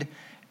relayed,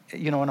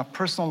 on a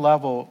personal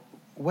level,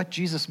 what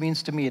Jesus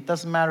means to me. It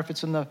doesn't matter if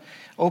it's in the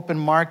open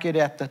market,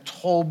 at the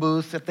toll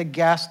booth, at the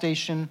gas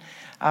station,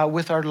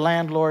 with our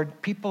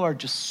landlord. People are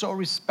just so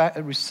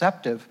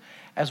receptive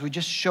as we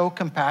just show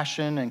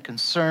compassion and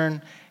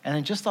concern and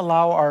then just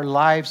allow our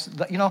lives.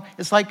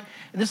 It's like,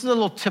 this is a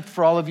little tip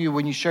for all of you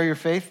when you share your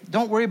faith.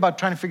 Don't worry about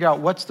trying to figure out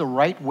what's the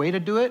right way to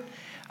do it.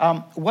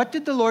 What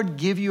did the Lord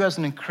give you as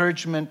an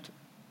encouragement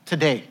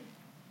today?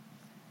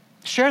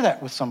 Share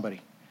that with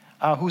somebody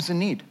who's in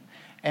need.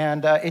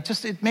 And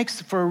it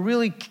makes for a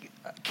really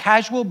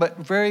casual but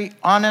very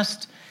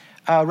honest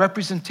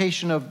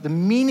representation of the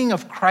meaning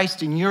of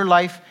Christ in your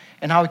life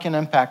and how it can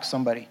impact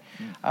somebody.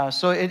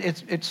 So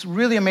it's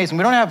really amazing.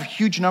 We don't have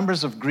huge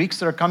numbers of Greeks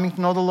that are coming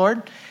to know the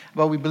Lord,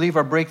 but we believe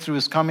our breakthrough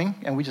is coming,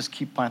 and we just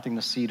keep planting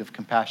the seed of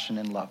compassion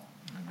and love.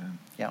 Amen.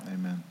 Yeah.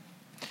 Amen.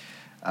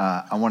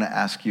 I want to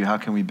ask you, how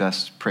can we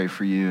best pray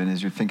for you? And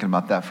as you're thinking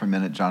about that for a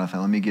minute, Jonathan,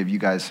 let me give you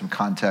guys some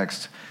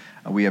context.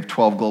 We have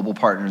 12 global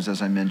partners,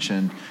 as I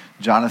mentioned.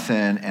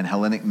 Jonathan and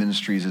Hellenic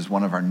Ministries is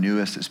one of our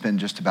newest. It's been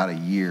just about a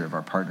year of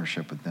our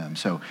partnership with them.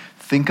 So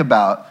think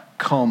about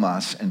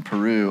Comas in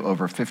Peru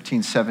over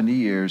 17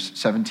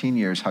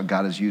 years, how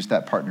God has used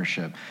that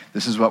partnership.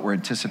 This is what we're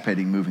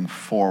anticipating moving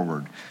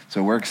forward.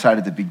 So we're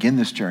excited to begin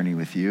this journey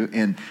with you.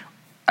 And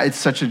it's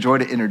such a joy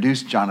to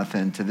introduce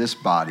Jonathan to this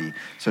body.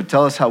 So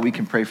tell us how we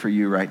can pray for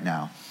you right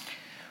now.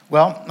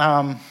 Well,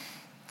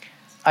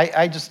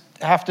 I just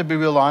have to be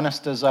real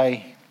honest. As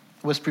I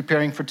was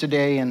preparing for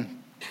today and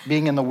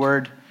being in the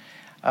Word,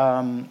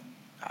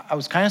 I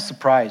was kind of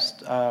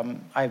surprised.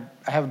 I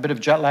have a bit of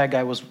jet lag.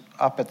 I was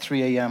up at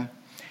 3 a.m.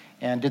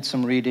 and did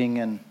some reading.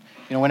 And,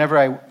 whenever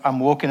I'm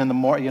woken in the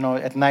morning,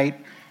 at night,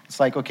 it's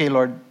like, okay,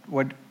 Lord,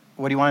 what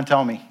do you want to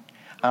tell me?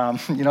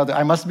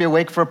 I must be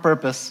awake for a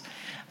purpose.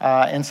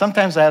 And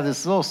sometimes I have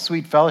this little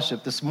sweet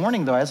fellowship. This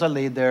morning, though, as I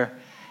laid there,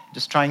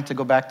 just trying to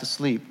go back to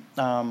sleep,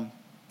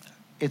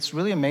 it's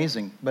really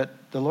amazing. But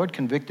the Lord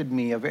convicted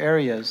me of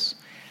areas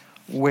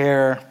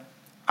where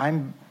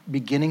I'm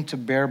beginning to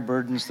bear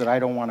burdens that I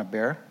don't want to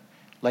bear.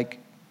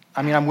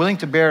 I'm willing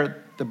to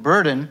bear the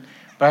burden,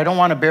 but I don't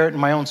want to bear it in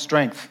my own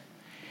strength.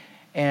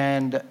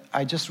 And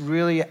I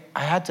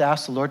had to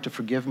ask the Lord to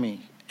forgive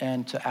me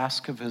and to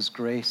ask of His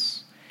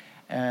grace.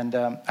 And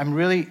I'm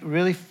really,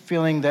 really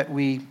feeling that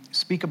we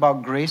speak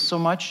about grace so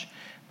much,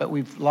 but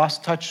we've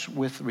lost touch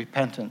with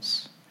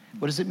repentance.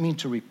 What does it mean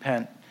to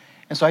repent?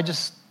 And so I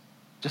just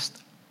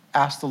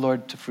asked the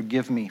Lord to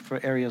forgive me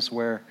for areas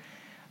where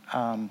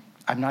I'm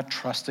not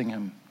trusting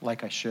Him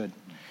like I should.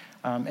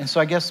 And so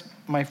I guess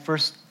my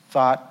first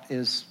thought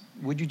is,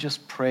 would you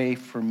just pray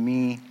for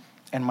me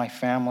and my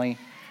family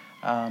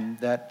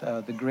that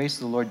the grace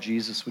of the Lord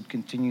Jesus would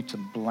continue to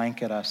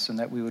blanket us and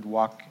that we would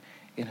walk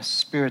in a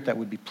spirit that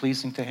would be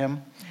pleasing to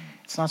Him.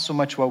 It's not so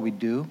much what we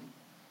do,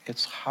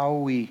 it's how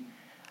we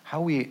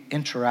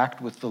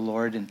interact with the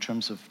Lord in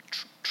terms of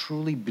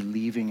truly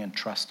believing and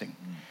trusting.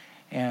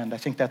 And I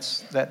think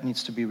that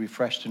needs to be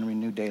refreshed and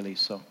renewed daily.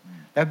 So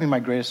that would be my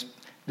greatest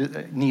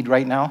need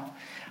right now.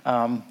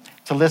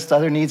 To list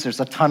other needs, there's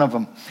a ton of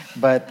them.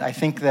 But I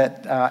think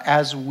that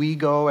as we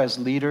go as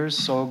leaders,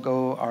 so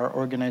go our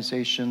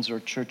organizations or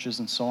churches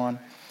and so on.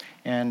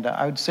 And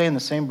I would say in the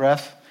same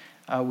breath,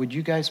 would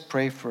you guys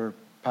pray for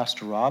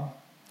Pastor Rob?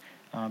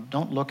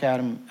 Don't look at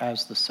him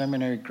as the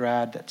seminary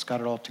grad that's got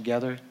it all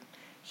together.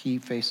 He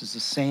faces the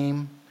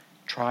same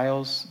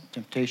trials,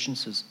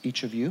 temptations as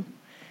each of you.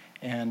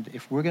 And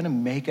if we're going to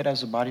make it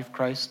as a body of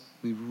Christ,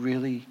 we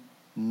really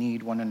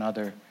need one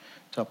another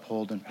to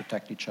uphold and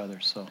protect each other.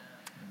 So,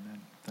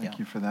 amen. Thank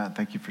you for that.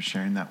 Thank you for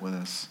sharing that with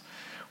us.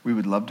 We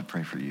would love to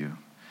pray for you.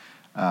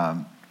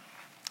 I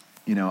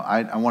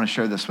want to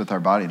share this with our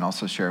body and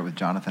also share it with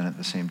Jonathan at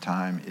the same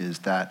time, is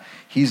that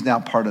he's now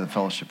part of the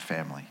fellowship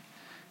family,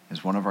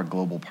 is one of our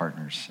global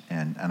partners.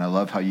 And I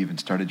love how you even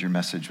started your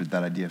message with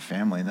that idea of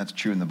family, and that's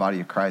true in the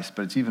body of Christ,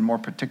 but it's even more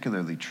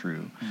particularly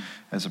true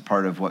as a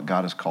part of what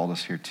God has called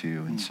us here to.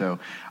 And so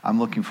I'm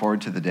looking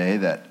forward to the day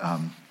that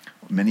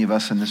many of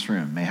us in this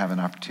room may have an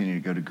opportunity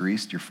to go to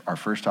Greece. Our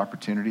first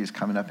opportunity is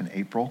coming up in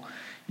April.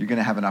 You're going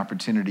to have an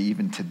opportunity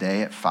even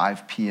today at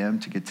 5 p.m.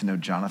 to get to know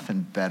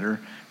Jonathan better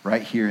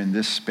right here in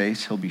this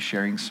space. He'll be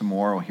sharing some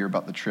more. We'll hear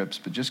about the trips,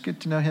 but just get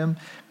to know him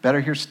better.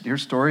 Hear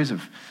stories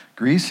of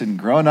Greece and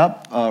growing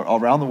up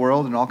around the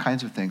world and all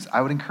kinds of things.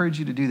 I would encourage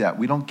you to do that.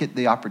 We don't get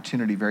the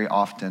opportunity very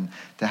often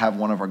to have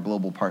one of our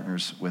global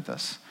partners with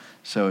us.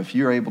 So if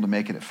you're able to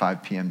make it at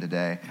 5 p.m.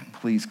 today,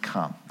 please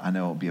come. I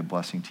know it'll be a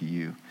blessing to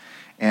you.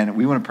 And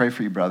we want to pray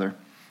for you, brother.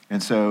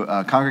 And so,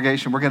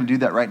 congregation, we're going to do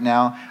that right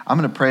now. I'm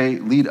going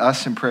to lead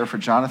us in prayer for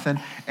Jonathan.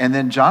 And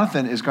then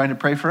Jonathan is going to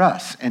pray for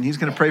us. And he's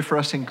going to pray for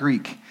us in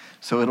Greek.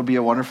 So it'll be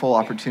a wonderful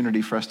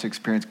opportunity for us to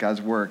experience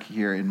God's work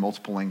here in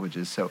multiple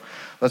languages. So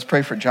let's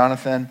pray for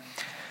Jonathan.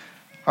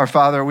 Our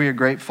Father, we are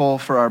grateful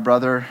for our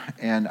brother.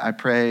 And I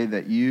pray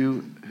that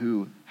you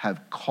who have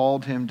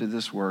called him to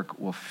this work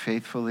will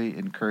faithfully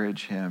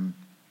encourage him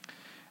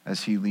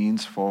as he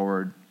leans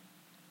forward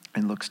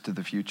and looks to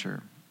the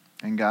future.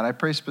 And God, I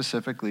pray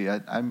specifically,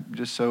 I'm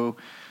just so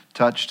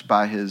touched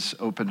by his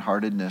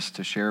open-heartedness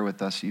to share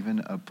with us even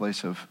a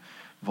place of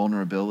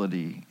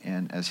vulnerability.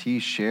 And as he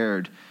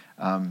shared,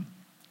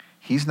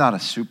 he's not a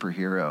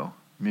superhero,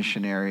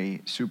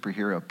 missionary,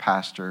 superhero,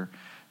 pastor.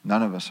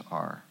 None of us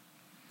are.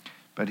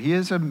 But he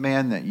is a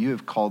man that you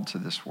have called to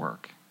this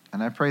work.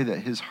 And I pray that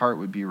his heart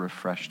would be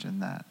refreshed in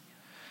that.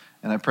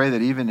 And I pray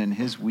that even in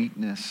his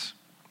weakness,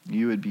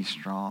 you would be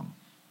strong.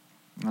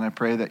 And I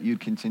pray that you'd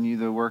continue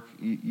the work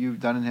you've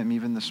done in him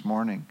even this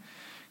morning,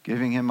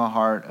 giving him a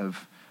heart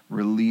of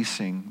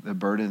releasing the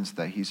burdens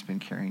that he's been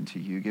carrying to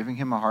you, giving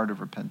him a heart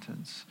of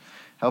repentance,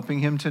 helping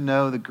him to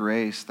know the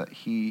grace that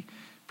he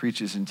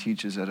preaches and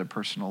teaches at a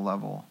personal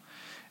level.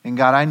 And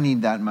God, I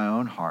need that in my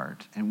own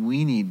heart, and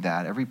we need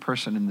that, every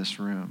person in this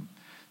room.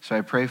 So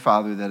I pray,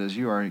 Father, that as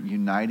you are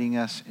uniting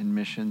us in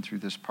mission through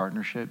this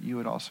partnership, you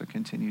would also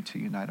continue to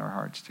unite our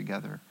hearts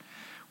together.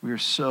 We are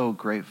so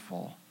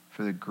grateful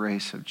for the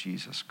grace of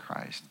Jesus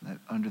Christ, that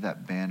under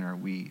that banner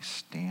we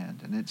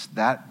stand. And it's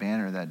that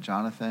banner that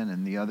Jonathan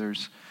and the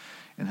others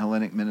in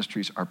Hellenic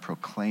Ministries are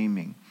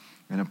proclaiming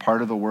in a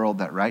part of the world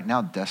that right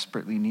now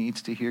desperately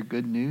needs to hear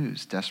good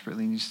news,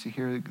 desperately needs to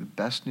hear the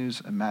best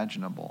news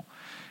imaginable.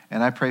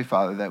 And I pray,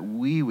 Father, that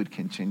we would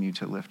continue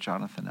to lift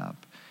Jonathan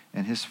up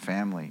and his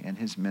family and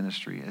his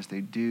ministry as they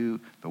do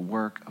the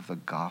work of the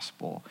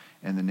gospel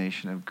in the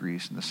nation of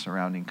Greece and the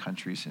surrounding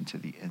countries and to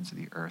the ends of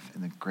the earth.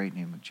 In the great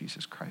name of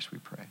Jesus Christ we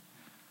pray.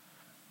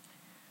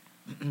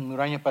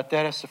 Ουράνιο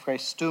Πατέρα, σε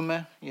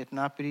ευχαριστούμε για την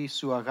άπειρη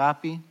σου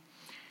αγάπη,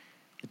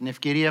 για την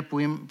ευκαιρία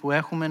που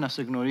έχουμε να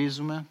σε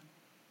γνωρίζουμε,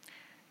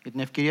 για την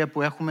ευκαιρία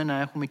που έχουμε να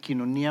έχουμε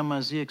κοινωνία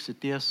μαζί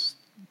εξαιτίας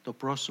το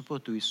πρόσωπο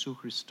του Ιησού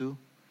Χριστού.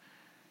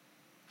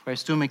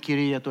 Ευχαριστούμε,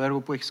 Κύριε, για το έργο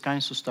που έχεις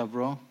κάνει στο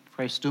Σταυρό.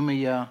 Ευχαριστούμε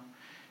για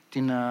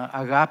την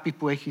αγάπη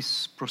που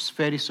έχεις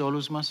προσφέρει σε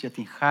όλους μας, για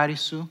την χάρη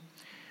σου.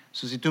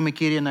 Σου ζητούμε,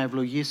 Κύριε, να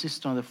ευλογήσεις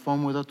τον αδελφό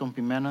μου εδώ, τον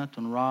Πιμένα,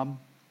 τον Ρομπ.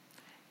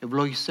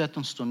 Ευλόγησέ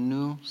τον στο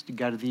νου, στην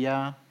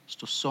καρδιά,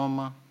 στο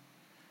σώμα,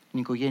 την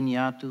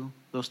οικογένειά του,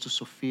 δώσ' του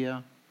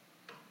σοφία.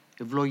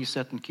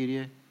 Ευλόγησέ τον,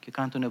 Κύριε, και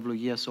κάνε τον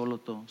ευλογία σε όλο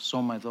το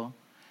σώμα εδώ.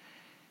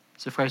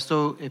 Σε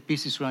ευχαριστώ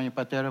επίσης, Ουράνιο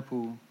Πατέρα,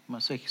 που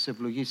μας έχεις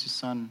ευλογήσει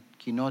σαν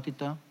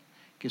κοινότητα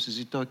και σου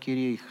ζητώ,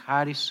 Κύριε, η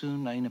χάρη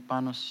σου να είναι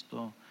πάνω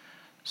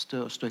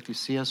στο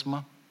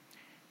εκκλησίασμα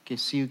και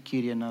εσύ,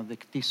 Κύριε, να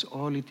δεκτείς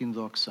όλη την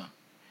δόξα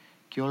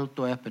και όλο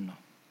το έπαινο,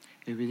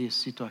 επειδή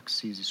εσύ το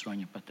αξίζεις,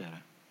 Ουράνιο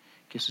Πατέρα.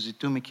 Και σου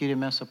ζητούμε, Κύριε,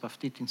 μέσα από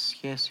αυτή την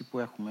σχέση που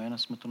έχουμε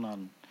ένας με τον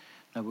άλλον,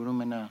 να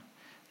μπορούμε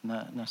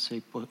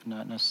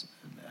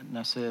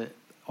να σε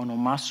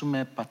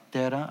ονομάσουμε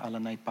Πατέρα, αλλά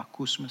να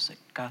υπακούσουμε σε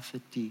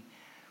κάθε τι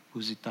που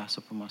ζητάς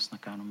από μας να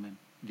κάνουμε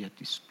δια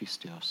της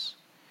πίστεως.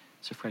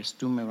 Σε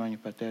ευχαριστούμε, Ουράνιο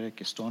Πατέρα,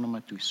 και στο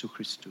όνομα του Ιησού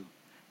Χριστού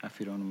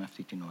αφιερώνουμε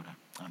αυτή την ώρα.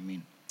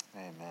 Αμήν.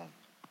 Amen.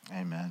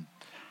 Amen.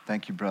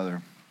 Thank you,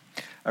 brother.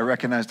 I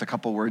recognized a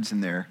couple words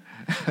in there.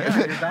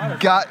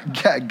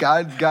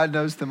 God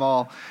knows them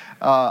all.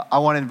 I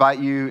want to invite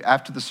you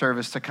after the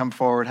service to come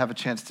forward, have a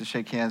chance to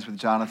shake hands with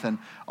Jonathan.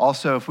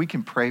 Also, if we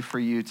can pray for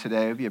you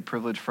today, it would be a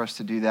privilege for us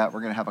to do that.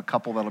 We're going to have a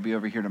couple that'll be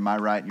over here to my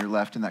right and your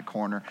left in that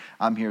corner.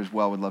 I'm here as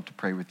well. Would love to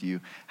pray with you.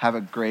 Have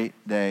a great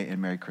day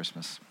and Merry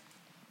Christmas.